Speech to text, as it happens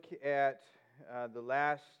at the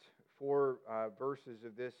last four verses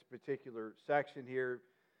of this particular section here,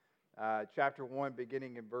 chapter 1,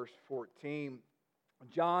 beginning in verse 14,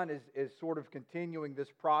 John is sort of continuing this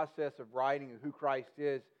process of writing who Christ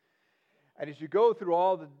is. And as you go through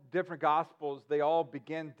all the different Gospels, they all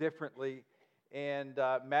begin differently. And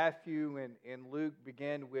Matthew and Luke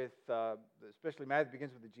begin with, especially Matthew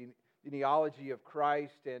begins with the genealogy of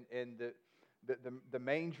Christ and the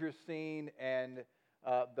manger scene and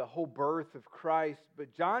the whole birth of Christ.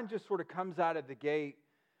 But John just sort of comes out of the gate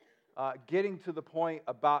getting to the point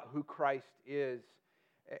about who Christ is.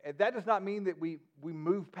 And that does not mean that we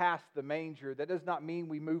move past the manger. That does not mean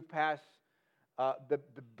we move past the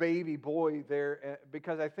baby boy there,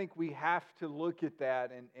 because I think we have to look at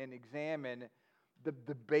that and examine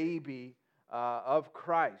the baby of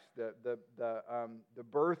Christ, the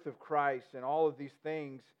birth of Christ, and all of these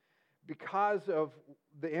things, because of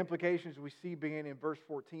the implications we see beginning in verse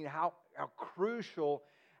 14, how crucial,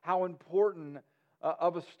 how important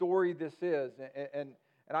of a story this is. And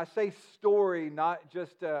I say story not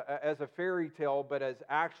just as a fairy tale, but as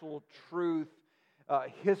actual truth,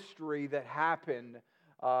 history that happened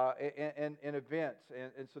in events.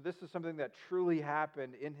 And so this is something that truly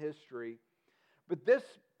happened in history. But this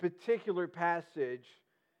particular passage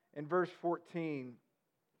in verse 14,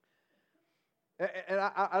 and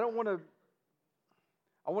I don't want to,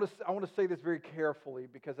 I want to say this very carefully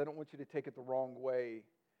because I don't want you to take it the wrong way.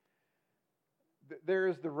 There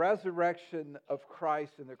is the resurrection of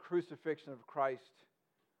Christ and the crucifixion of Christ,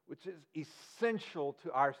 which is essential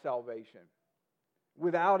to our salvation.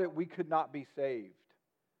 Without it, we could not be saved.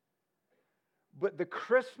 But the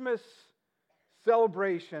Christmas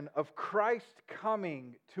celebration of Christ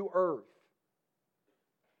coming to earth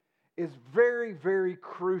is very, very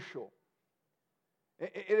crucial.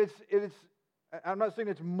 It is, I'm not saying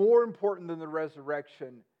it's more important than the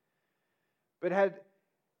resurrection, but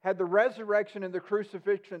had the resurrection and the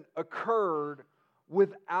crucifixion occurred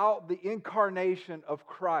without the incarnation of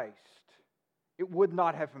Christ, it would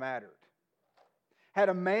not have mattered. Had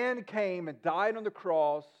a man came and died on the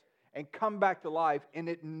cross and come back to life and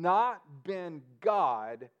it not been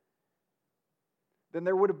God, then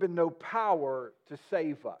there would have been no power to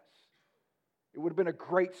save us. It would have been a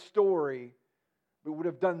great story, but would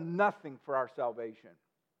have done nothing for our salvation.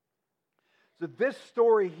 So this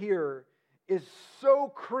story here is so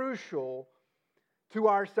crucial to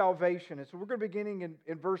our salvation. And so we're going to be beginning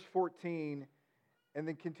in verse 14 and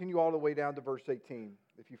then continue all the way down to verse 18,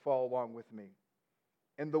 if you follow along with me.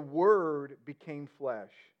 And the Word became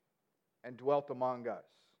flesh and dwelt among us.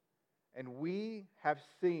 And we have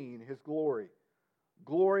seen His glory.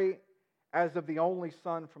 Glory as of the only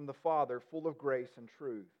Son from the Father, full of grace and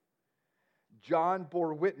truth. John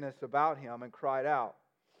bore witness about Him and cried out,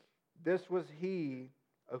 "This was He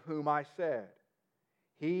of whom I said,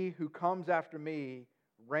 He who comes after me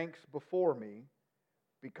ranks before me,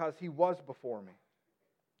 because He was before me.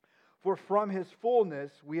 For from His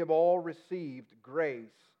fullness we have all received grace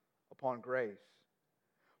upon grace.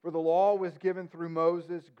 For the law was given through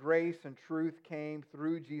Moses, grace and truth came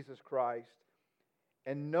through Jesus Christ.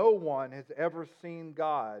 And no one has ever seen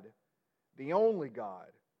God, the only God,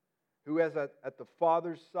 who is at the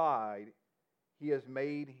Father's side. He has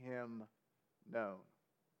made Him known."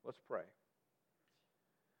 Let's pray.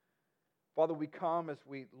 Father, we come as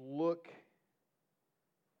we look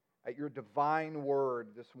at Your divine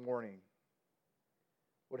word this morning.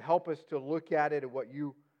 Would help us to look at it and what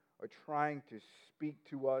You are trying to speak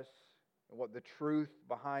to us and what the truth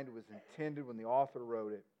behind it was intended when the author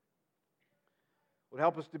wrote it. Would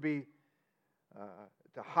help us to be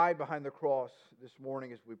to hide behind the cross this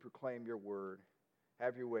morning as we proclaim Your word.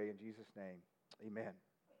 Have Your way in Jesus' name. Amen.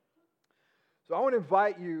 So I want to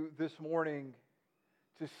invite you this morning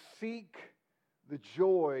to seek the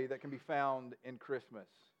joy that can be found in Christmas.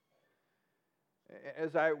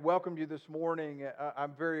 As I welcomed you this morning,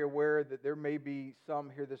 I'm very aware that there may be some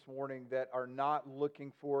here this morning that are not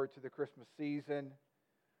looking forward to the Christmas season.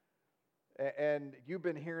 And you've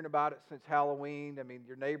been hearing about it since Halloween. I mean,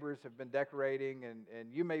 your neighbors have been decorating,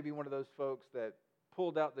 and you may be one of those folks that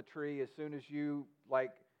pulled out the tree as soon as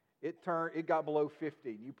it got below 50,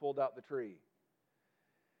 and you pulled out the tree.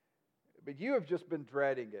 But you have just been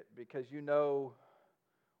dreading it because you know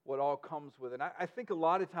what all comes with it. And I think a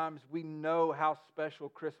lot of times we know how special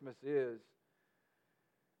Christmas is.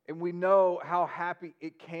 And we know how happy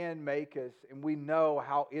it can make us. And we know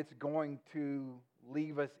how it's going to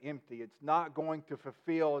leave us empty. It's not going to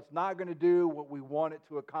fulfill. It's not going to do what we want it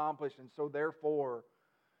to accomplish. And so therefore,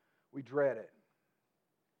 we dread it.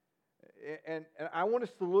 And I want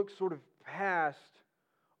us to look sort of past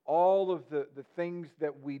all of the things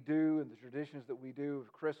that we do and the traditions that we do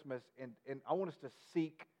of Christmas, and I want us to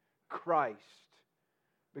seek Christ.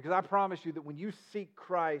 Because I promise you that when you seek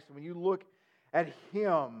Christ, when you look at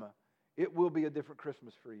Him, it will be a different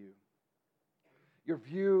Christmas for you. Your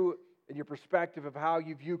view and your perspective of how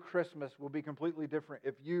you view Christmas will be completely different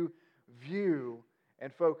if you view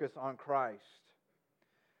and focus on Christ.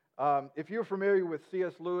 If you're familiar with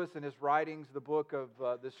C.S. Lewis and his writings, the book of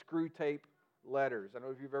the Screwtape Letters, I don't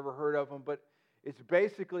know if you've ever heard of them, but it's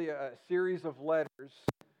basically a series of letters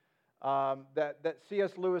that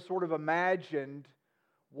C.S. Lewis sort of imagined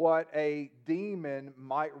what a demon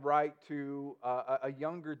might write to a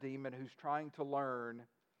younger demon who's trying to learn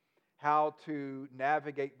how to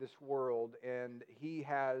navigate this world. And he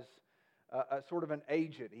has a sort of an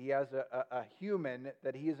agent. He has a human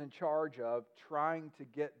that he is in charge of, trying to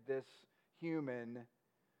get this human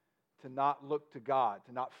to not look to God,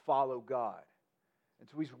 to not follow God. And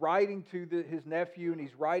so he's writing to his nephew, and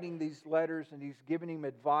he's writing these letters, and he's giving him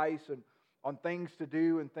advice on things to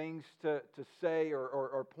do and things to say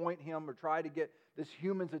or point him or try to get this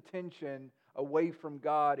human's attention away from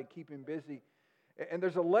God and keep him busy. And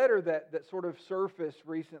there's a letter that sort of surfaced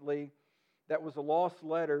recently that was a lost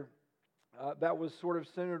letter that was sort of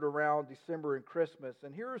centered around December and Christmas.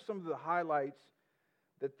 And here are some of the highlights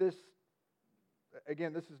that this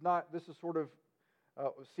is sort of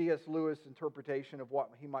C.S. Lewis' interpretation of what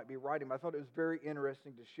he might be writing. I thought it was very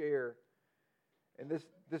interesting to share. And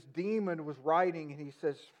this demon was writing, and he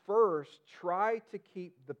says, first, try to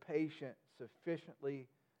keep the patient sufficiently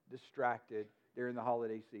distracted during the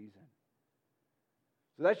holiday season.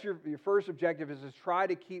 So that's your first objective, is to try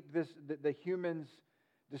to keep the humans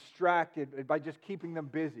distracted by just keeping them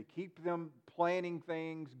busy. Keep them planning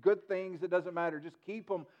things, good things, it doesn't matter. Just keep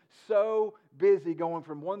them so busy going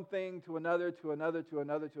from one thing to another, to another, to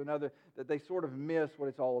another, to another, that they sort of miss what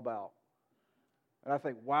it's all about. And I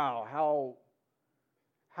think, wow,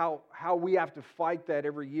 how we have to fight that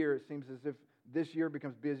every year. It seems as if this year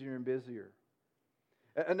becomes busier and busier.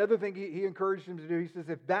 Another thing he encouraged him to do, he says,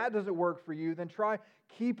 if that doesn't work for you, then try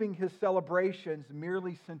keeping his celebrations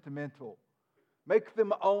merely sentimental. Make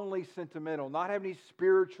them only sentimental, not have any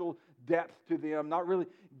spiritual depth to them, not really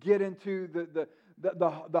get into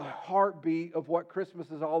the heartbeat of what Christmas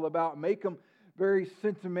is all about. Make them very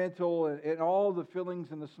sentimental and all the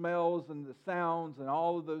feelings and the smells and the sounds and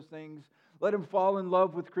all of those things. Let them fall in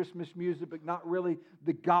love with Christmas music, but not really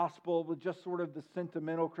the gospel, but just sort of the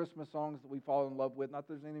sentimental Christmas songs that we fall in love with. Not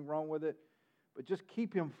that there's anything wrong with it, but just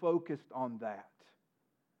keep him focused on that.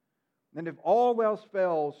 And if all else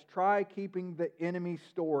fails, try keeping the enemy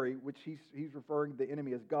story, which he's referring to the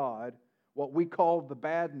enemy as God, what we call the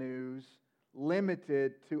bad news,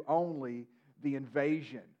 limited to only the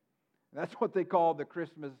invasion. And that's what they call the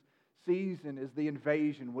Christmas season, is the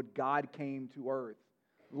invasion, when God came to earth.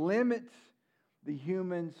 Limits the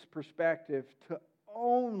human's perspective to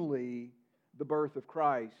only the birth of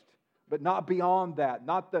Christ, but not beyond that.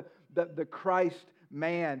 Not the Christ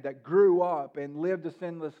man that grew up and lived a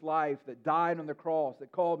sinless life, that died on the cross, that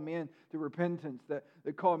called men to repentance, that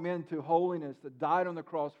called men to holiness, that died on the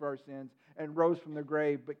cross for our sins and rose from the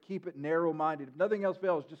grave, but keep it narrow-minded. If nothing else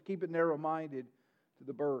fails, just keep it narrow-minded to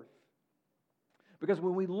the birth. Because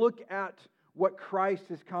when we look at what Christ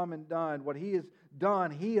has come and done, what He has done,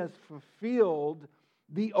 He has fulfilled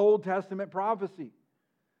the Old Testament prophecy.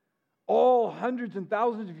 All hundreds and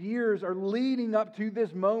thousands of years are leading up to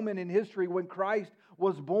this moment in history when Christ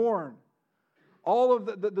was born. All of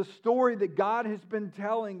the story that God has been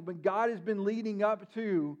telling, when God has been leading up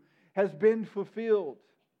to, has been fulfilled.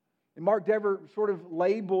 And Mark Dever sort of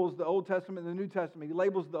labels the Old Testament and the New Testament. He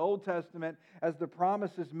labels the Old Testament as the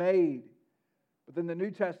promises made, but then the New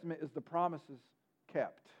Testament is the promises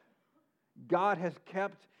kept. God has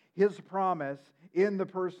kept His promise in the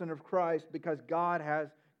person of Christ because God has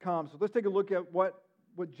come. So let's take a look at what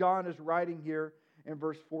John is writing here in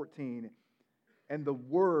verse 14. And the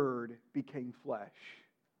Word became flesh.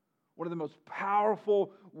 One of the most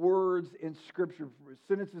powerful words in Scripture,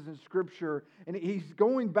 sentences in Scripture. And he's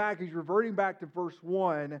reverting back to verse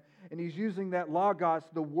 1, and he's using that logos,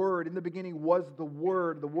 the Word. In the beginning was the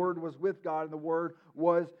Word. The Word was with God, and the Word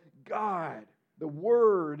was God. The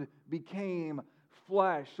Word became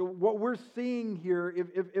flesh. So what we're seeing here,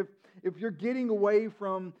 if you're getting away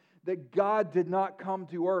from that God did not come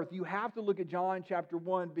to earth, you have to look at John chapter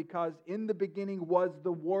 1, because in the beginning was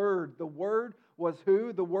the Word. The Word was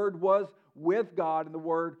who? The Word was with God, and the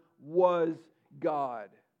Word was God.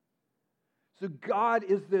 So God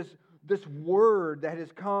is this Word that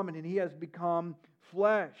has come, and He has become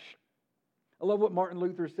flesh. I love what Martin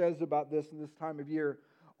Luther says about this in this time of year.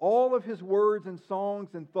 All of his words and songs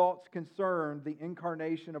and thoughts concerned the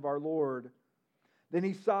incarnation of our Lord. Then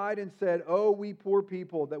he sighed and said, "Oh, we poor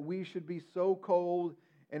people, that we should be so cold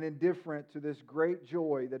and indifferent to this great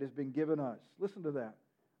joy that has been given us." Listen to that.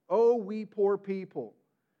 "Oh, we poor people,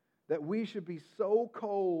 that we should be so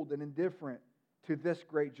cold and indifferent to this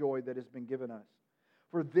great joy that has been given us.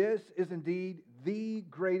 For this is indeed the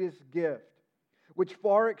greatest gift, which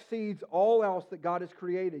far exceeds all else that God has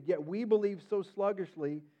created. Yet we believe so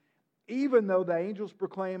sluggishly, even though the angels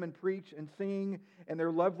proclaim and preach and sing, and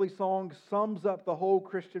their lovely song sums up the whole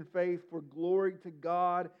Christian faith. For glory to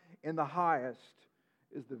God in the highest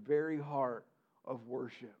is the very heart of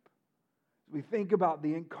worship." As we think about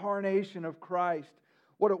the incarnation of Christ,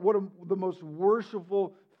 what are the most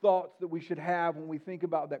worshipful thoughts that we should have when we think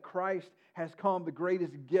about that Christ has come, the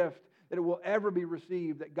greatest gift that it will ever be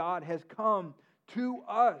received, that God has come to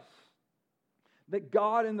us, that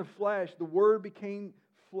God in the flesh, the Word became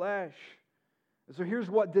flesh. And so here's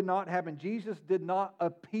what did not happen. Jesus did not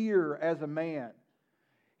appear as a man.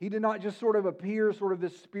 He did not just sort of appear sort of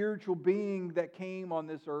this spiritual being that came on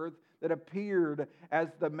this earth, that appeared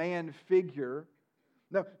as the man figure.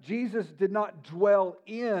 No, Jesus did not dwell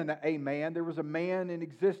in a man. There was a man in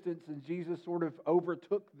existence, and Jesus sort of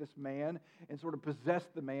overtook this man and sort of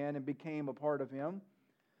possessed the man and became a part of him.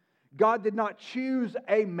 God did not choose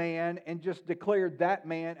a man and just declared that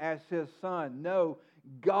man as His Son. No,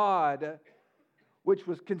 God, which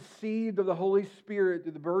was conceived of the Holy Spirit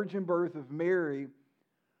through the virgin birth of Mary,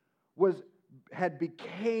 had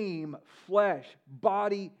became flesh,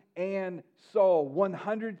 body and soul,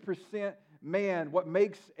 100% man. What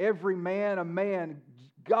makes every man a man,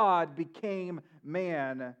 God became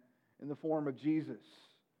man in the form of Jesus.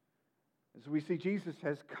 As we see, Jesus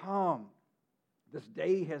has come. This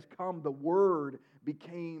day has come. The Word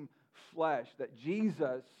became flesh. That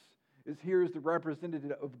Jesus is here as the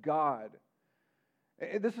representative of God.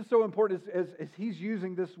 And this is so important as he's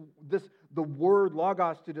using the word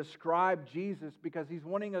logos to describe Jesus, because he's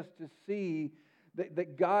wanting us to see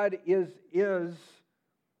that God is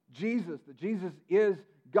Jesus, that Jesus is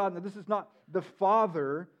God. Now, this is not the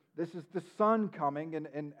Father, this is the Son coming,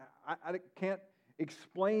 and I can't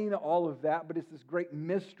explain all of that, but it's this great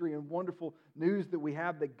mystery and wonderful news that we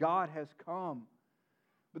have that God has come.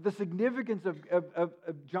 But the significance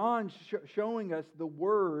of John showing us the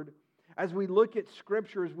Word, as we look at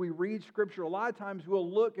Scripture, as we read Scripture, a lot of times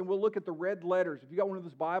we'll look at the red letters. If you got one of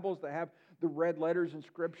those Bibles that have the red letters in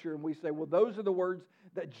Scripture, and we say, well, those are the words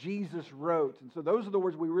that Jesus wrote. And so those are the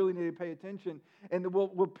words we really need to pay attention. And then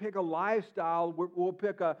we'll pick a lifestyle, we'll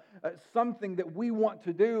pick something that we want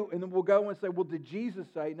to do, and then we'll go and say, well, did Jesus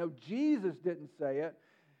say? No, Jesus didn't say it.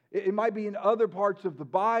 It might be in other parts of the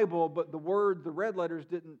Bible, but the red letters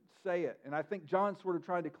didn't say it. And I think John's sort of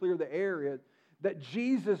trying to clear the area that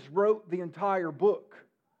Jesus wrote the entire book.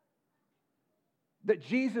 That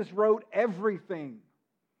Jesus wrote everything.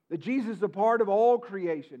 That Jesus is a part of all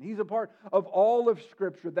creation. He's a part of all of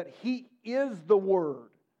Scripture. That He is the Word.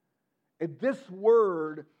 And this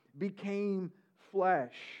Word became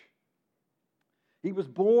flesh. He was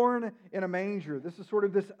born in a manger. This is sort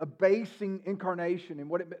of this abasing incarnation. And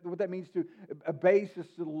what that means to abase is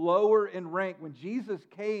to lower in rank. When Jesus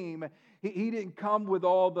came, He didn't come with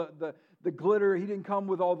all the glitter. He didn't come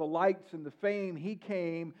with all the lights and the fame. He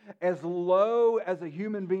came as low as a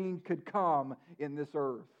human being could come in this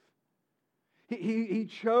earth. He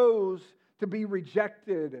chose to be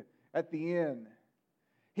rejected at the end.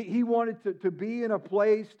 He wanted to be in a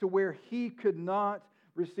place to where He could not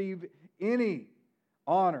receive any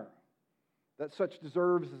honor that such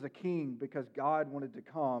deserves as a king, because God wanted to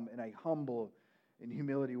come in a humble and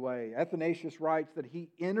humility way. Athanasius writes that He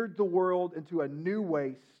entered the world into a new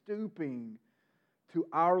way, stooping to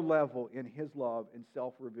our level in His love and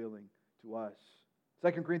self-revealing to us.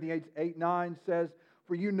 2 Corinthians 8:9 says,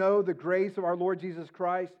 "For you know the grace of our Lord Jesus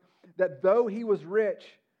Christ, that though He was rich,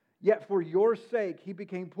 yet for your sake He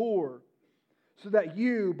became poor, so that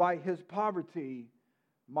you by His poverty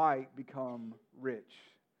might become rich."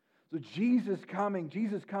 So Jesus coming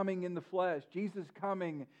in the flesh, Jesus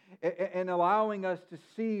coming and allowing us to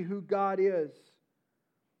see who God is.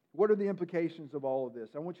 What are the implications of all of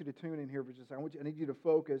this? I want you to tune in here for just a second. I need you to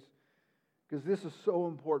focus, because this is so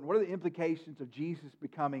important. What are the implications of Jesus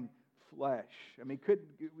becoming flesh? I mean,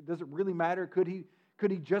 does it really matter? Could he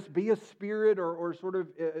just be a spirit or sort of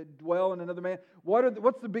dwell in another man?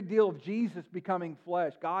 What's the big deal of Jesus becoming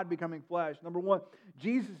flesh, God becoming flesh? Number one,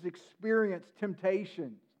 Jesus experienced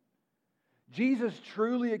temptation. Jesus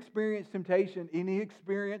truly experienced temptation, and He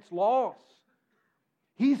experienced loss.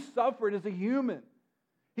 He suffered as a human.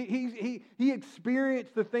 He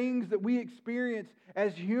experienced the things that we experience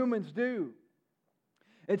as humans do.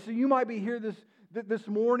 And so you might be here this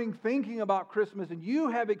morning thinking about Christmas and you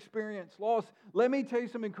have experienced loss. Let me tell you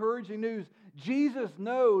some encouraging news. Jesus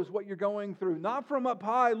knows what you're going through. Not from up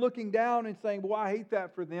high looking down and saying, well, I hate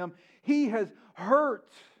that for them. He has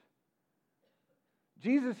hurt.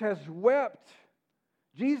 Jesus has wept.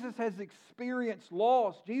 Jesus has experienced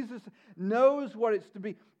loss. Jesus knows what it's to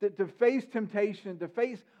be, to face temptation, to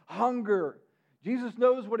face hunger. Jesus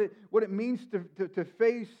knows what it means to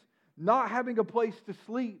face not having a place to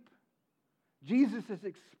sleep. Jesus has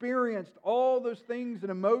experienced all those things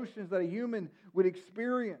and emotions that a human would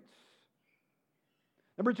experience.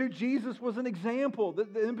 Number two, Jesus was an example.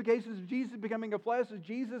 The implications of Jesus becoming a flesh is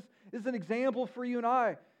Jesus is an example for you and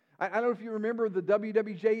I. I don't know if you remember the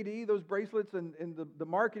WWJD, those bracelets, and the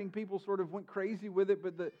marketing people sort of went crazy with it,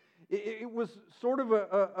 but it was sort of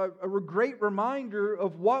a great reminder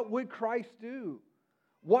of what would Christ do.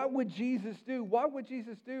 What would Jesus do? What would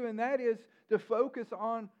Jesus do? And that is to focus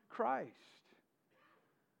on Christ.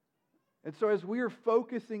 And so as we are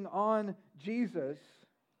focusing on Jesus,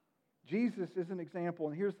 Jesus is an example.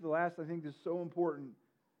 And here's the last I think is so important,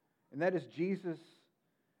 and that is Jesus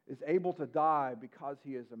is able to die because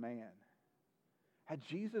He is a man. Had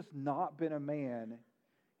Jesus not been a man,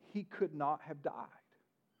 He could not have died.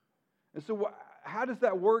 And so how does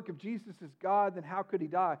that work? If Jesus is God, then how could He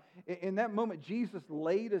die? In that moment, Jesus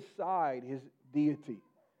laid aside His deity.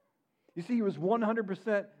 You see, He was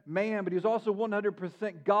 100% man, but He was also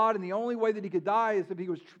 100% God, and the only way that He could die is if He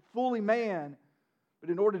was fully man. But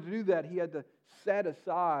in order to do that, He had to set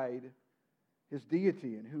aside His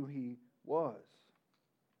deity and who He was.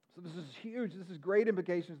 So this is huge. This is great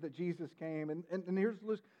implications that Jesus came. And here's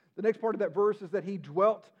the next part of that verse is that He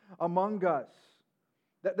dwelt among us.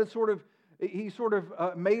 He sort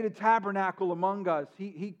of made a tabernacle among us.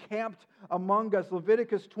 He camped among us.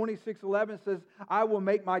 Leviticus 26:11 says, I will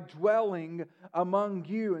make my dwelling among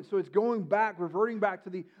you. And so it's reverting back to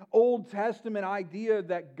the Old Testament idea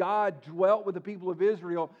that God dwelt with the people of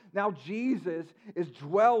Israel. Now Jesus is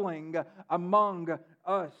dwelling among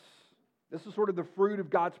us. This is sort of the fruit of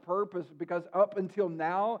God's purpose, because up until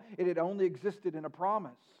now, it had only existed in a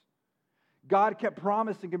promise. God kept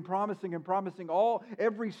promising and promising and promising.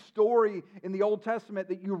 Every story in the Old Testament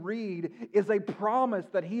that you read is a promise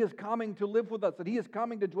that He is coming to live with us, that He is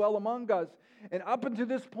coming to dwell among us. And up until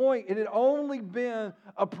this point, it had only been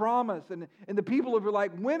a promise. And the people were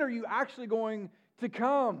like, when are you actually going to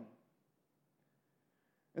come?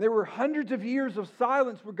 And there were hundreds of years of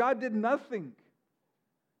silence where God did nothing.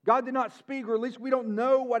 God did not speak, or at least we don't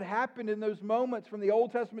know what happened in those moments from the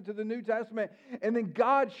Old Testament to the New Testament. And then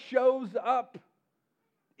God shows up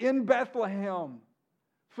in Bethlehem,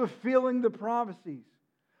 fulfilling the prophecies,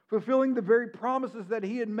 fulfilling the very promises that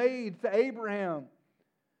He had made to Abraham.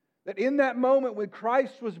 That in that moment when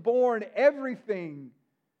Christ was born, everything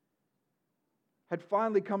had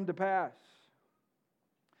finally come to pass.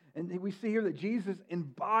 And we see here that Jesus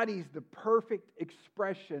embodies the perfect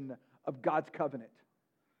expression of God's covenant.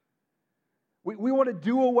 We want to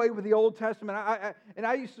do away with the Old Testament.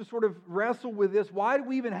 I used to sort of wrestle with this. Why do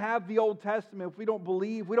we even have the Old Testament if we don't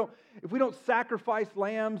believe, if we don't sacrifice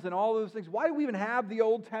lambs and all those things? Why do we even have the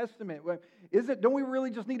Old Testament? Don't we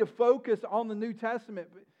really just need to focus on the New Testament?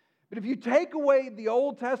 But if you take away the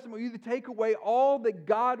Old Testament, you take away all that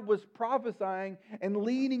God was prophesying and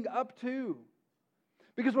leading up to.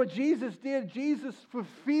 Because what Jesus did, Jesus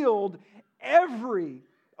fulfilled every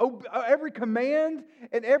command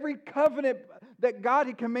and every covenant that God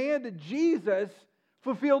had commanded. Jesus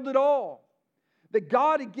fulfilled it all. That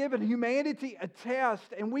God had given humanity a test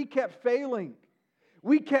and we kept failing.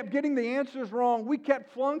 We kept getting the answers wrong. We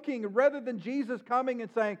kept flunking. Rather than Jesus coming and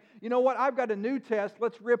saying, you know what, I've got a new test,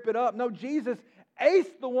 let's rip it up. No, Jesus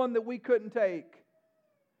aced the one that we couldn't take.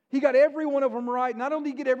 He got every one of them right. Not only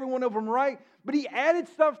did He get every one of them right, but He added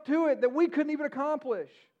stuff to it that we couldn't even accomplish.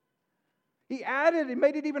 He added and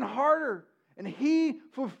made it even harder. And He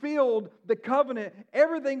fulfilled the covenant.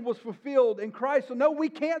 Everything was fulfilled in Christ. So no, we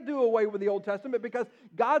can't do away with the Old Testament because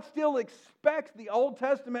God still expects the Old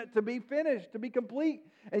Testament to be finished, to be complete.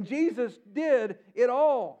 And Jesus did it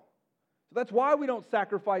all. So that's why we don't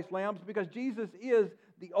sacrifice lambs, because Jesus is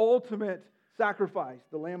the ultimate sacrifice,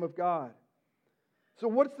 the Lamb of God. So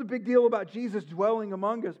what's the big deal about Jesus dwelling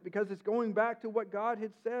among us? Because it's going back to what God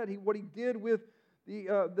had said, what He did with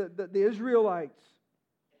the Israelites.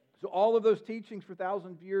 So all of those teachings for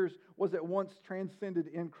thousands of years was at once transcended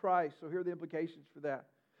in Christ. So here are the implications for that.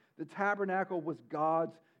 The tabernacle was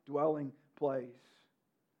God's dwelling place.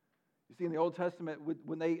 You see, in the Old Testament,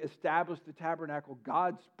 when they established the tabernacle,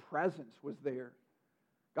 God's presence was there.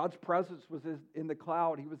 God's presence was in the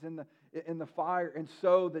cloud. He was in the fire. And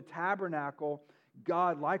so the tabernacle,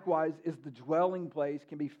 God likewise is the dwelling place,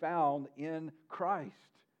 can be found in Christ.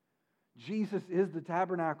 Jesus is the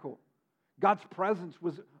tabernacle. God's presence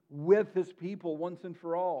was with His people once and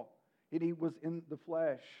for all. And He was in the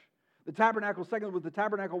flesh. The tabernacle, secondly, was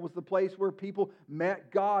the place where people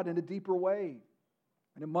met God in a deeper way.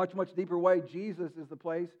 In a much, much deeper way, Jesus is the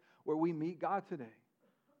place where we meet God today.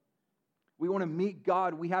 We want to meet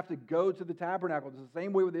God, we have to go to the tabernacle. It's the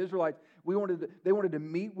same way with the Israelites. They wanted to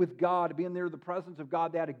meet with God, be in there, the presence of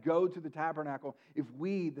God. They had to go to the tabernacle. If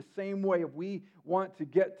we want to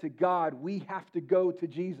get to God, we have to go to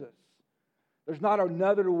Jesus. There's not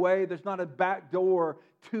another way. There's not a back door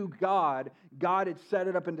to God. God had set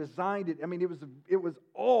it up and designed it. I mean, it was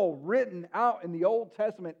all written out in the Old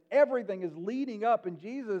Testament. Everything is leading up, and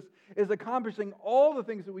Jesus is accomplishing all the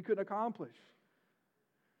things that we couldn't accomplish.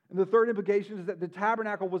 And the third implication is that the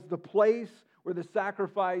tabernacle was the place where the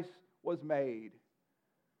sacrifice was made.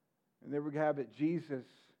 And there we have it. Jesus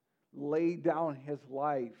laid down His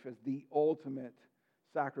life as the ultimate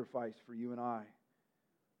sacrifice for you and I.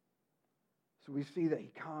 So we see that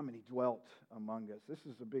He came and He dwelt among us. This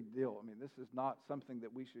is a big deal. I mean, this is not something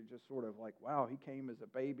that we should just sort of like, wow, He came as a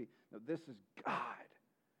baby. No, this is God.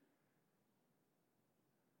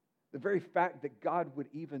 The very fact that God would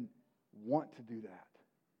even want to do that.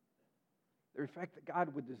 The very fact that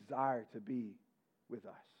God would desire to be with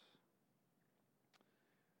us.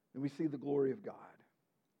 And we see the glory of God.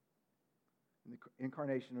 In the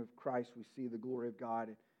incarnation of Christ, we see the glory of God.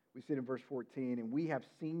 We see it in verse 14. And we have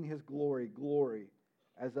seen His glory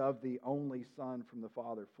as of the only Son from the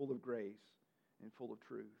Father, full of grace and full of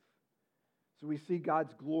truth. So we see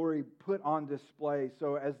God's glory put on display.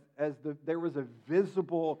 So there was a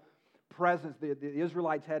visible presence. The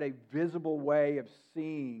Israelites had a visible way of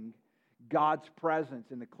seeing God's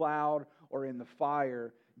presence in the cloud or in the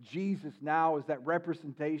fire. Jesus now is that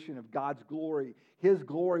representation of God's glory. His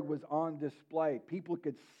glory was on display. People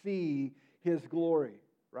could see His glory,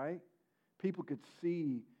 right? People could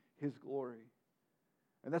see His glory.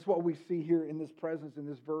 And that's what we see here in this presence, in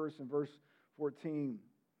this verse, in verse 14,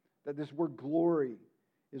 that this word glory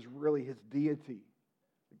is really His deity.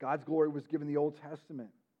 God's glory was given in the Old Testament.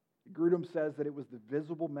 Grudem says that it was the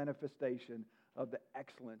visible manifestation of the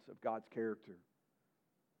excellence of God's character.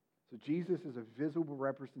 So Jesus is a visible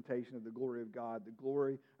representation of the glory of God. The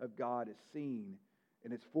glory of God is seen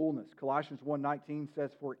in its fullness. Colossians 1:19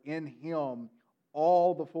 says, "For in Him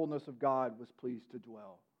all the fullness of God was pleased to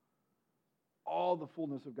dwell." All the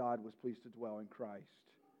fullness of God was pleased to dwell in Christ.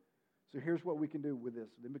 So here's what we can do with this.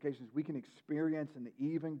 The implication is we can experience an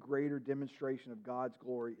even greater demonstration of God's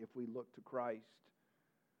glory if we look to Christ.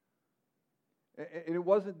 And it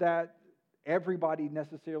wasn't that everybody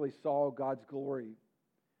necessarily saw God's glory.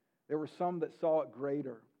 There were some that saw it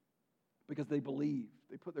greater because they believed.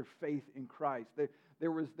 They put their faith in Christ.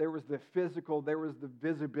 There was the physical, there was the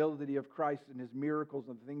visibility of Christ and His miracles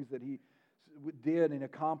and the things that He did and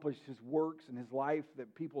accomplished, His works and His life,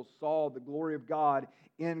 that people saw the glory of God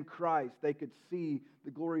in Christ. They could see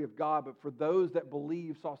the glory of God. But for those that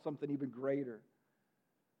believe, saw something even greater.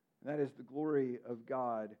 And that is the glory of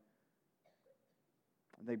God.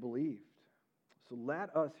 And they believed. So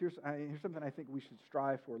let us, here's something I think we should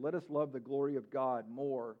strive for. Let us love the glory of God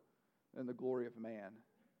more than the glory of man.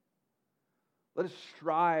 Let us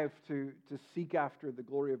strive to seek after the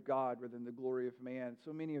glory of God rather than the glory of man.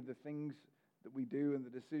 So many of the things that we do and the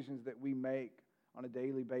decisions that we make on a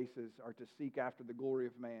daily basis are to seek after the glory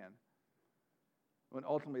of man. When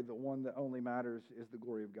ultimately the one that only matters is the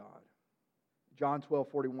glory of God. John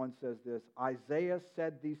 12:41 says this, Isaiah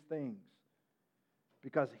said these things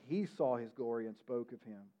because he saw His glory and spoke of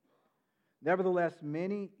Him. Nevertheless,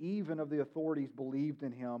 many even of the authorities believed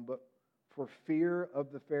in Him, but for fear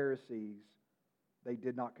of the Pharisees, they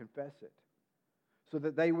did not confess it, so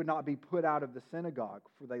that they would not be put out of the synagogue,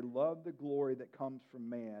 for they loved the glory that comes from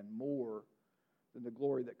man more than the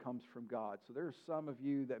glory that comes from God. So there are some of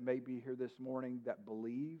you that may be here this morning that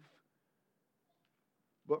believe,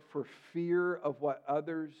 but for fear of what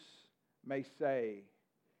others may say,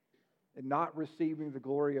 and not receiving the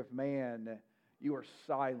glory of man, you are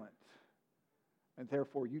silent, and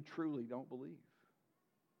therefore you truly don't believe.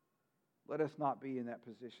 Let us not be in that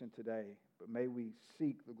position today, but may we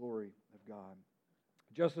seek the glory of God.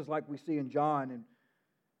 Just as like we see in John in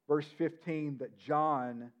verse 15 that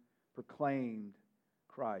John proclaimed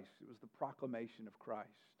Christ. It was the proclamation of Christ.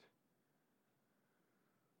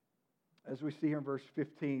 As we see here in verse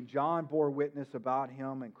 15, John bore witness about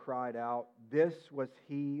Him and cried out, "This was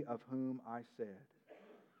He of whom I said."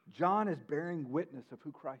 John is bearing witness of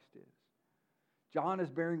who Christ is. John is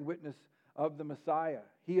bearing witness of the Messiah.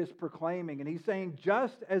 He is proclaiming, and he's saying,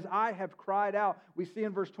 just as I have cried out, we see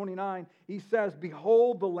in verse 29, he says,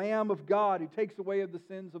 behold the Lamb of God who takes away of the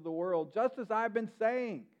sins of the world, just as I've been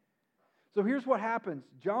saying. So here's what happens.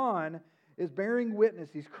 John is bearing witness.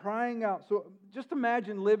 He's crying out. So just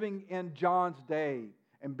imagine living in John's day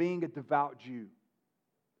and being a devout Jew.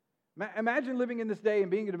 Imagine living in this day and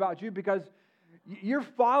being a devout Jew, because you're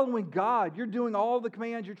following God. You're doing all the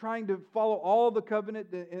commands. You're trying to follow all the covenant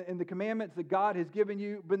and the commandments that God has given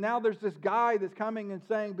you. But now there's this guy that's coming and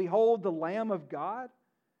saying, behold, the Lamb of God.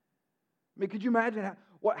 I mean, could you imagine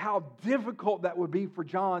how difficult that would be for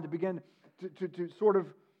John to begin to sort of,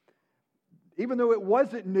 even though it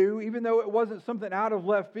wasn't new, even though it wasn't something out of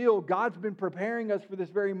left field, God's been preparing us for this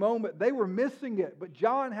very moment. They were missing it. But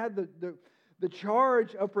John had the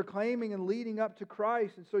charge of proclaiming and leading up to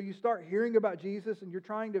Christ. And so you start hearing about Jesus, and you're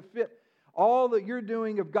trying to fit all that you're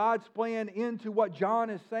doing of God's plan into what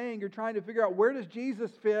John is saying. You're trying to figure out, where does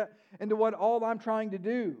Jesus fit into what all I'm trying to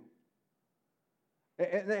do?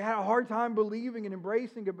 And they had a hard time believing and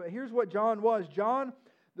embracing it. But here's what John was. John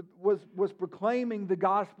was proclaiming the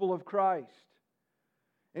gospel of Christ.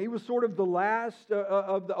 And he was sort of the last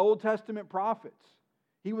of the Old Testament prophets.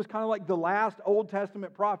 He was kind of like the last Old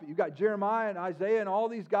Testament prophet. You've got Jeremiah and Isaiah, and all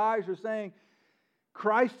these guys are saying,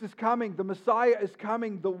 Christ is coming, the Messiah is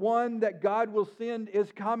coming, the one that God will send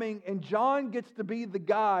is coming. And John gets to be the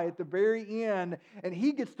guy at the very end, and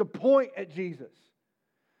he gets to point at Jesus.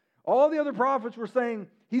 All the other prophets were saying,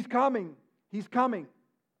 He's coming, He's coming.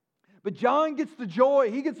 But John gets the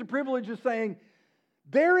joy, he gets the privilege of saying,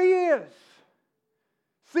 there He is.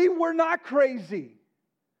 See, we're not crazy.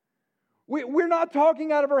 We're not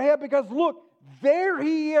talking out of our head, because look, there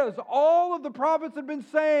He is. All of the prophets have been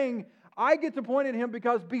saying, I get to point at Him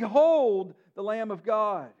because behold the Lamb of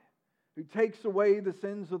God who takes away the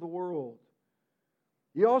sins of the world.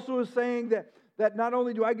 He also is saying that not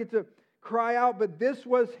only do I get to cry out, but this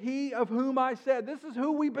was He of whom I said. This is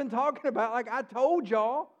who we've been talking about. Like I told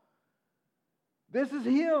y'all, this is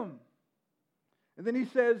Him. And then he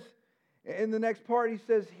says, in the next part, he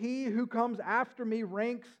says, He who comes after me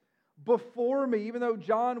ranks before me. Even though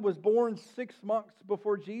John was born 6 months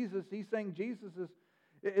before Jesus, he's saying Jesus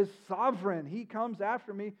is sovereign. He comes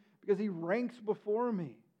after me because He ranks before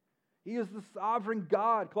me. He is the sovereign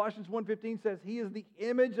God. Colossians 1:15 says, He is the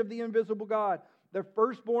image of the invisible God, the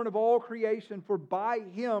firstborn of all creation. For by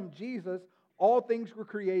Him, Jesus, all things were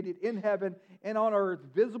created in heaven and on earth,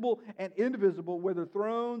 visible and invisible, whether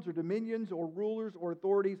thrones or dominions or rulers or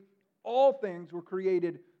authorities. All things were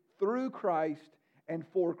created through Christ and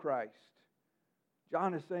for Christ.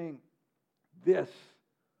 John is saying, this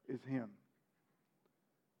is Him.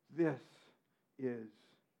 This is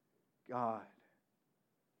God.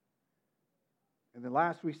 And then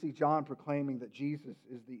last we see John proclaiming that Jesus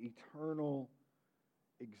is the eternal,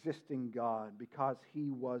 existing God because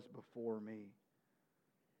He was before me.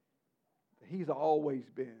 He's always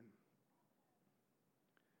been.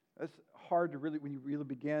 That's hard to really, when you really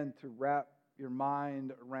begin to wrap your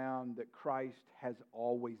mind around that Christ has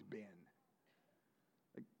always been.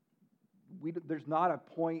 There's not a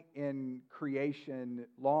point in creation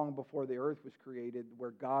long before the earth was created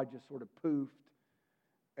where God just sort of poofed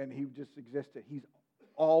and He just existed. He's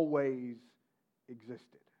always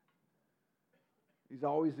existed. He's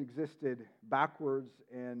always existed backwards,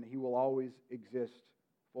 and He will always exist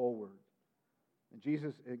forward.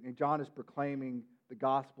 And John is proclaiming the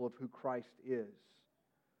gospel of who Christ is.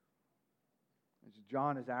 And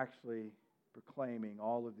John is actually proclaiming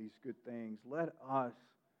all of these good things. Let us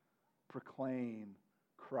proclaim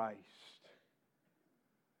Christ.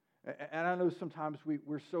 And I know sometimes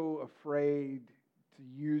we're so afraid to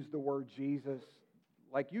use the word Jesus.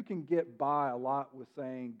 Like, you can get by a lot with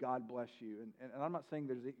saying God bless you. And I'm not saying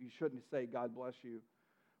that you shouldn't say God bless you.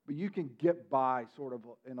 But you can get by sort of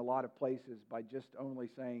in a lot of places by just only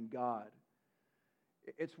saying God.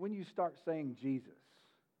 It's when you start saying Jesus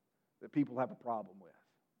that people have a problem with.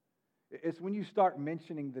 It's when you start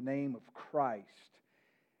mentioning the name of Christ.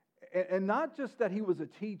 And not just that He was a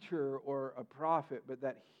teacher or a prophet, but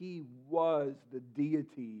that He was the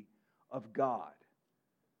deity of God.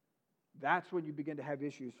 That's when you begin to have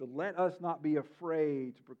issues. So let us not be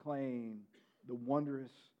afraid to proclaim the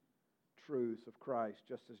wondrous truths of Christ,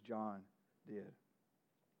 just as John did.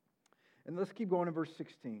 And let's keep going in verse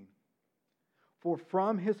 16. For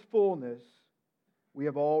from His fullness we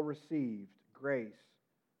have all received grace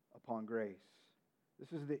upon grace.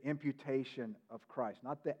 This is the imputation of Christ,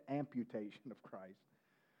 not the amputation of Christ.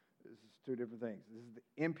 This is two different things. This is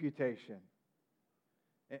the imputation.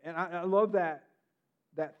 And I love that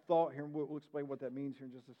that thought here, and we'll explain what that means here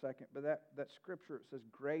in just a second, but that scripture, it says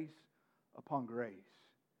grace upon grace.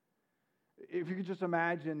 If you could just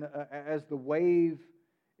imagine as the wave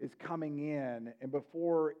is coming in, and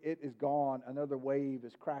before it is gone, another wave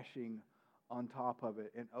is crashing on top of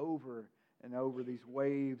it. And over these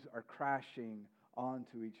waves are crashing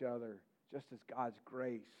onto each other, just as God's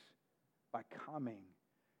grace, by coming,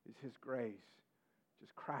 is His grace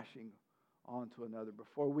just crashing onto another.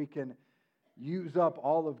 Before we can use up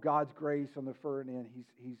all of God's grace on the front end,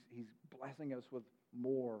 He's blessing us with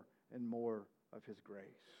more and more of His grace.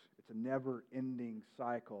 It's a never-ending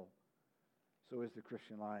cycle. So is the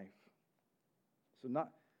Christian life. So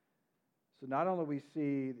not only we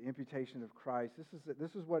see the imputation of Christ,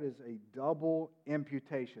 this is what is a double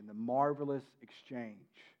imputation, the marvelous exchange.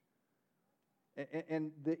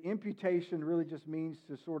 And the imputation really just means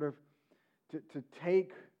to sort of to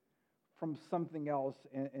take from something else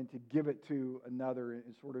and to give it to another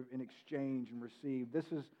and sort of in exchange and receive. This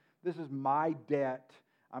is my debt.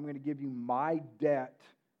 I'm going to give you my debt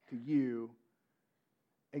to you,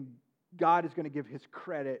 and God is going to give His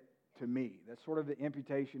credit to me. That's sort of the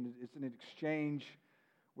imputation. It's an exchange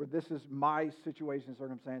where this is my situation and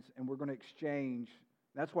circumstance, and we're going to exchange.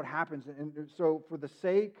 That's what happens. And so for the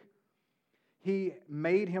sake He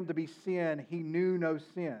made Him to be sin, He knew no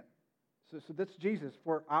sin. So that's Jesus.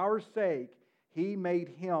 For our sake, He made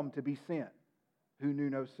Him to be sin, who knew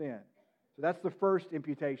no sin. So that's the first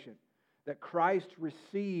imputation, that Christ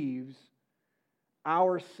receives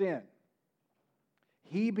our sin.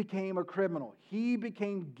 He became a criminal. He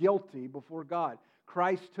became guilty before God.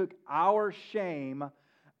 Christ took our shame,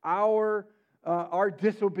 our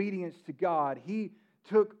disobedience to God. He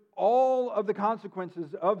took all of the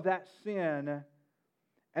consequences of that sin.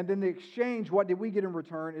 And then the exchange, what did we get in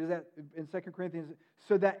return? Is that in 2 Corinthians,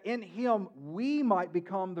 so that in Him we might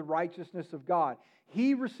become the righteousness of God.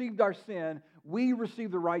 He received our sin. We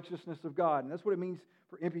receive the righteousness of God. And that's what it means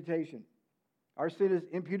for imputation. Our sin is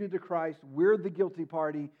imputed to Christ. We're the guilty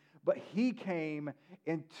party, but He came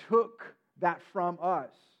and took that from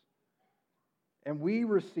us. And we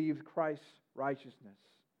received Christ's righteousness.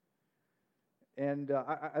 And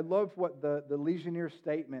I love what the Ligonier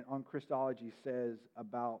statement on Christology says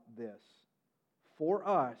about this. For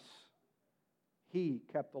us, He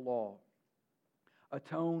kept the law,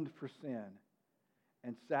 atoned for sin,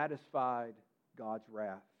 and satisfied God's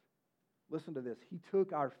wrath. Listen to this. He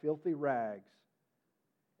took our filthy rags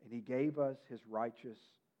and He gave us His righteous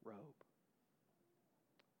robe.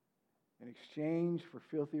 In exchange for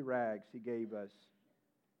filthy rags, He gave us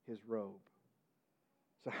His robe.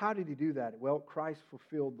 So how did He do that? Well, Christ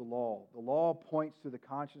fulfilled the law. The law points to the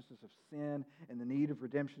consciousness of sin and the need of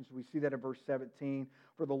redemption. So we see that in verse 17.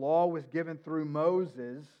 For the law was given through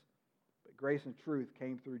Moses, but grace and truth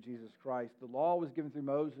came through Jesus Christ. The law was given through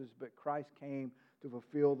Moses, but Christ came to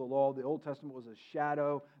fulfill the law. The Old Testament was a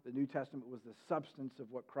shadow. The New Testament was the substance of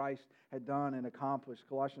what Christ had done and accomplished.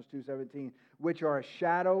 Colossians 2:17, which are a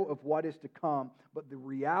shadow of what is to come, but the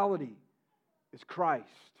reality is Christ.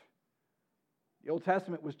 The Old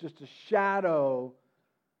Testament was just a shadow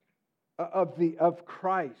of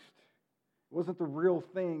Christ. It wasn't the real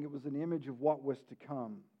thing. It was an image of what was to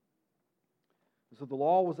come. So the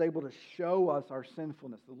law was able to show us our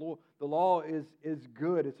sinfulness. The law is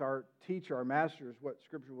good. It's our teacher, our master, is what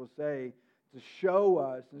Scripture will say, to show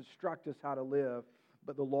us and instruct us how to live.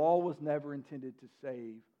 But the law was never intended to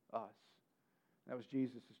save us. That was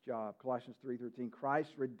Jesus' job. Colossians 3:13, Christ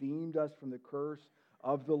redeemed us from the curse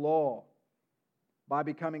of the law by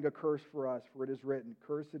becoming a curse for us. For it is written,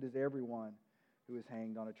 cursed is everyone who is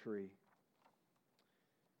hanged on a tree.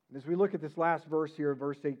 And as we look at this last verse here,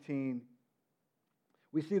 verse 18,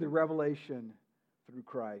 we see the revelation through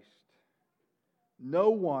Christ. No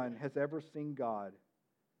one has ever seen God,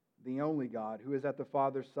 the only God, who is at the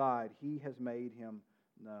Father's side. He has made Him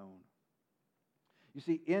known. You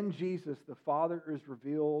see, in Jesus, the Father is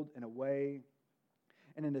revealed in a way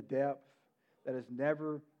and in a depth that has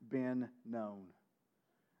never been known.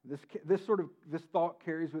 This thought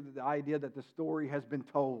carries with it the idea that the story has been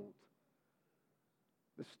told.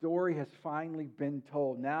 The story has finally been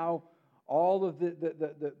told. Now, all of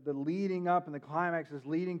the leading up and the climax is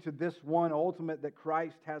leading to this one ultimate, that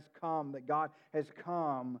Christ has come, that God has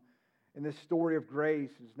come, and this story of grace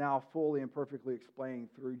is now fully and perfectly explained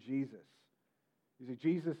through Jesus. You see,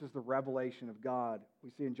 Jesus is the revelation of God. We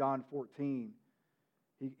see in John 14,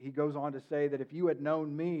 he goes on to say that if you had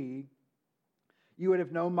known me, you would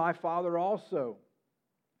have known my Father also.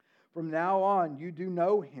 From now on, you do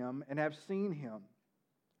know Him and have seen Him.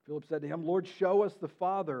 Philip said to Him, Lord, show us the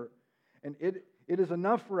Father, and it It is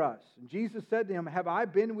enough for us. And Jesus said to him, have I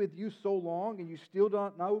been with you so long, and you still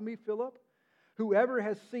don't know me, Philip? Whoever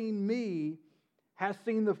has seen me has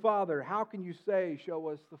seen the Father. How can you say, show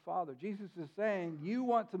us the Father? Jesus is saying, you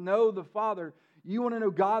want to know the Father. You want to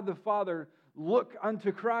know God the Father. Look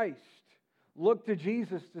unto Christ. Look to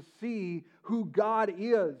Jesus to see who God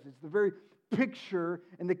is. It's the very picture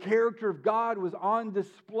and the character of God was on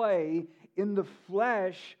display in the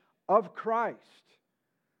flesh of Christ.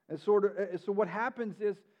 And so what happens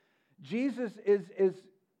is Jesus is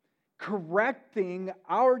correcting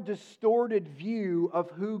our distorted view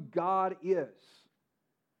of who God is.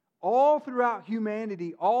 All throughout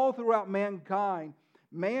humanity, all throughout mankind,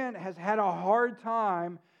 man has had a hard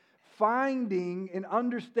time finding and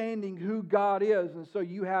understanding who God is. And so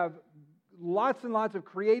you have lots and lots of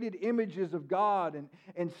created images of God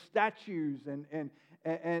and statues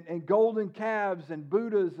and golden calves and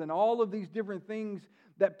Buddhas and all of these different things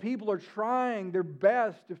that people are trying their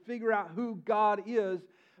best to figure out who God is.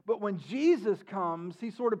 But when Jesus comes,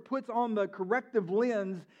 He sort of puts on the corrective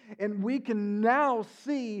lens, and we can now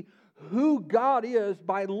see who God is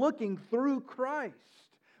by looking through Christ.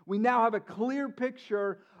 We now have a clear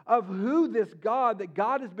picture of who this God, that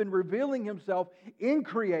God has been revealing Himself in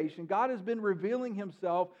creation. God has been revealing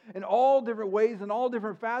Himself in all different ways, in all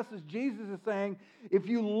different facets. Jesus is saying, if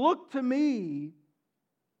you look to me,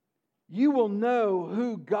 you will know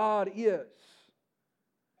who God is.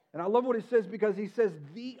 And I love what He says, because He says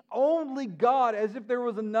the only God, as if there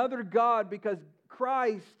was another God, because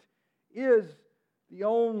Christ is the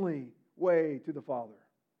only way to the Father.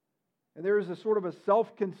 And there is a sort of a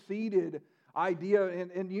self-conceited idea,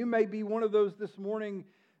 and you may be one of those this morning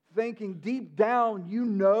thinking deep down you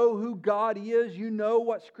know who God is, you know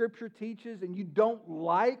what Scripture teaches, and you don't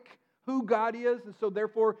like who God is, and so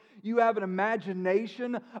therefore you have an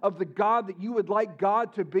imagination of the God that you would like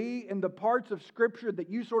God to be, and the parts of Scripture that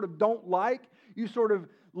you sort of don't like, you sort of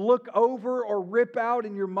look over or rip out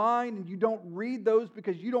in your mind, and you don't read those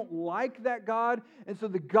because you don't like that God. And so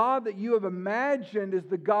the God that you have imagined is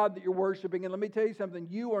the God that you're worshiping. And let me tell you something,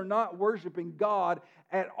 you are not worshiping God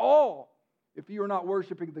at all if you are not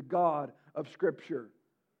worshiping the God of Scripture.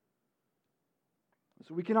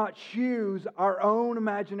 So we cannot choose our own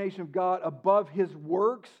imagination of God above His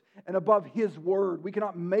works and above His Word. We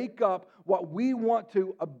cannot make up what we want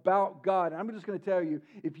to about God. And I'm just going to tell you,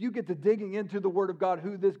 if you get to digging into the Word of God,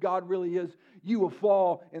 who this God really is, you will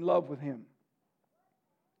fall in love with Him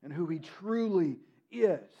and who He truly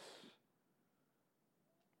is.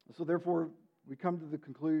 So therefore, we come to the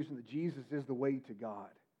conclusion that Jesus is the way to God.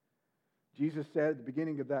 Jesus said at the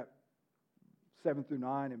beginning of that 7 through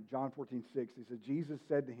 9 in John 14:6, He said, Jesus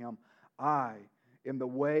said to him, I am the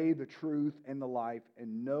way, the truth, and the life,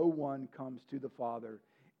 and no one comes to the Father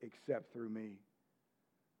except through me.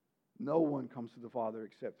 No one comes to the Father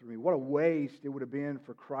except through me. What a waste it would have been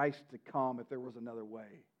for Christ to come if there was another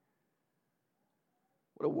way.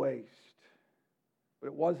 What a waste. But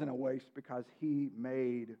it wasn't a waste because He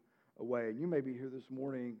made a way. And you may be here this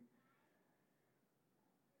morning,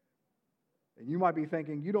 and you might be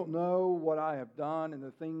thinking, you don't know what I have done and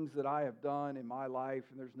the things that I have done in my life,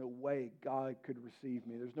 and there's no way God could receive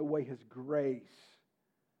me. There's no way His grace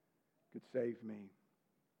could save me.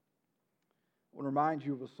 I want to remind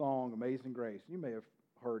you of a song, Amazing Grace. You may have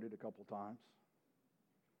heard it a couple times.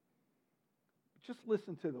 But just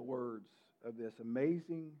listen to the words of this.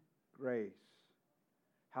 Amazing grace,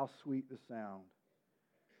 how sweet the sound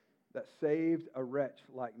that saved a wretch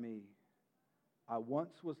like me. I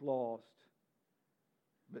once was lost,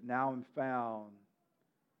 but now am found,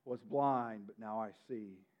 was blind, but now I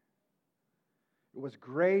see. It was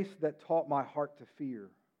grace that taught my heart to fear,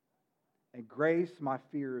 and grace my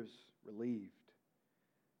fears relieved.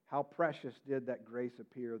 How precious did that grace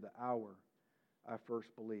appear the hour I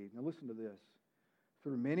first believed. Now listen to this.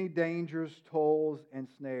 Through many dangers, toils, and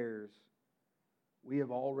snares, we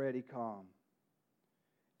have already come.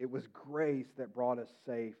 It was grace that brought us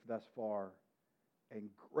safe thus far, and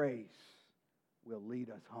grace will lead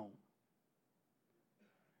us home.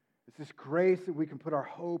 It's this grace that we can put our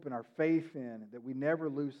hope and our faith in, that we never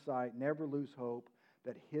lose sight, never lose hope,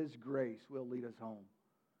 that His grace will lead us home.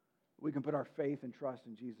 We can put our faith and trust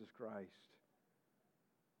in Jesus Christ.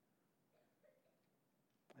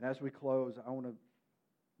 And as we close, I want to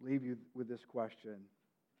leave you with this question.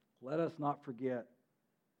 Let us not forget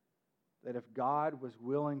that if God was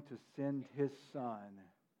willing to send His Son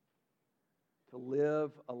to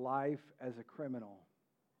live a life as a criminal,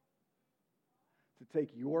 to take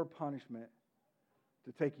your punishment,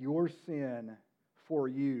 to take your sin for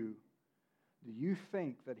you, do you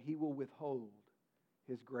think that He will withhold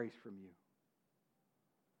His grace from you?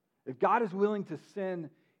 If God is willing to send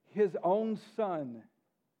His own Son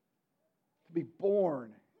to be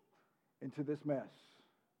born into this mess,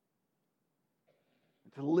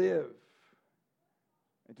 and to live,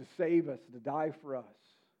 and to save us, and to die for us,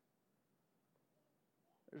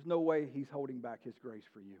 there's no way He's holding back His grace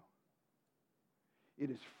for you.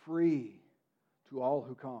 It is free to all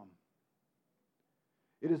who come.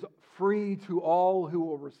 It is free to all who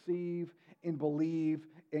will receive and believe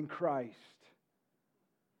in Christ.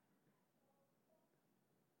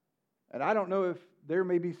 And I don't know if there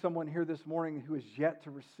may be someone here this morning who has yet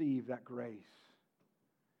to receive that grace.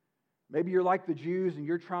 Maybe you're like the Jews and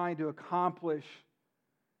you're trying to accomplish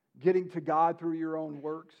getting to God through your own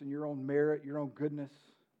works and your own merit, your own goodness.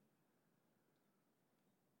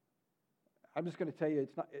 I'm just going to tell you,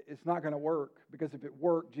 it's not going to work, because if it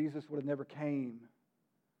worked, Jesus would have never came.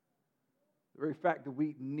 The very fact that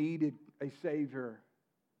we needed a Savior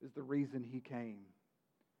is the reason He came.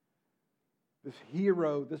 This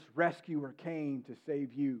hero, this rescuer came to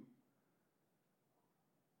save you.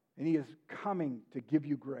 And He is coming to give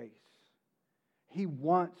you grace. He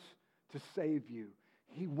wants to save you.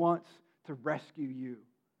 He wants to rescue you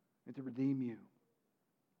and to redeem you.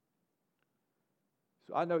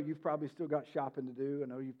 So I know you've probably still got shopping to do. I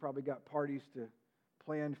know you've probably got parties to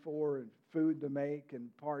plan for and food to make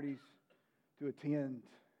and parties to attend.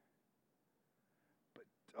 But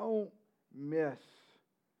don't miss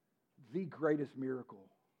the greatest miracle,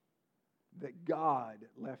 that God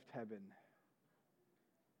left heaven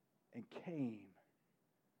and came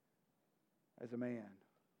as a man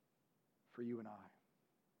for you and I. I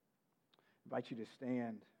invite you to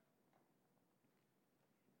stand.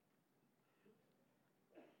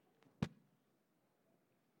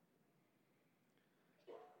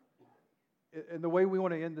 And the way we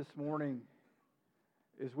want to end this morning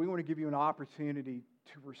is we want to give you an opportunity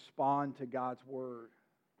to respond to God's Word.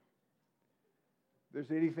 If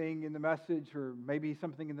there's anything in the message, or maybe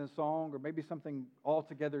something in the song, or maybe something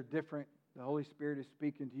altogether different the Holy Spirit is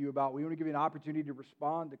speaking to you about, we want to give you an opportunity to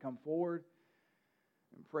respond, to come forward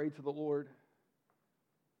and pray to the Lord.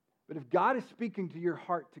 But if God is speaking to your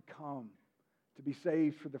heart to come, to be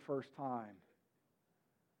saved for the first time,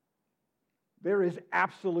 there is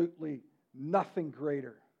absolutely nothing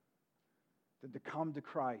greater than to come to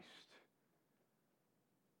Christ,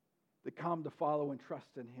 to come to follow and trust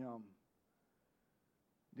in Him,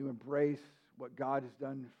 to embrace what God has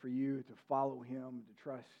done for you, to follow Him, to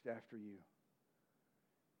trust after you.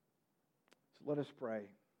 So let us pray.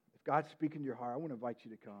 If God's speaking to your heart, I want to invite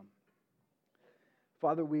you to come.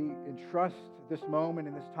 Father, we entrust this moment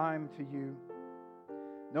and this time to you,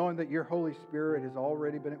 knowing that your Holy Spirit has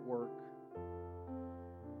already been at work,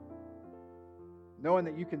 knowing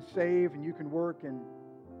that you can save and you can work in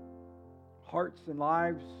hearts and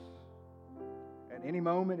lives at any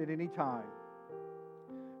moment, at any time.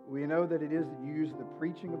 We know that it is that you use the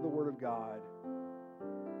preaching of the Word of God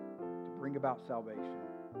to bring about salvation.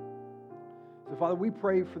 So, Father, we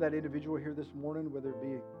pray for that individual here this morning, whether it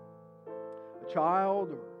be a child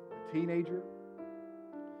or a teenager.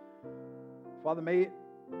 Father, may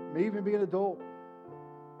even be an adult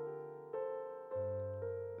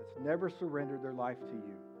that's never surrendered their life to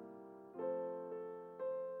you.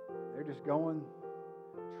 They're just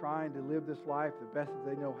trying to live this life the best that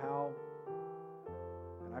they know how.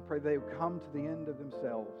 And I pray they would come to the end of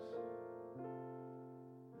themselves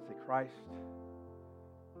and say, Christ,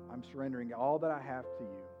 I'm surrendering all that I have to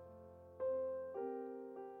you.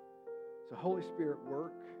 So Holy Spirit,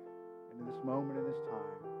 work in this moment, in this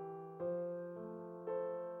time.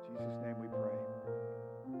 In Jesus' name we pray.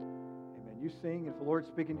 Amen. You sing. If the Lord's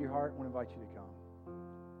speaking to your heart, I want to invite you to come.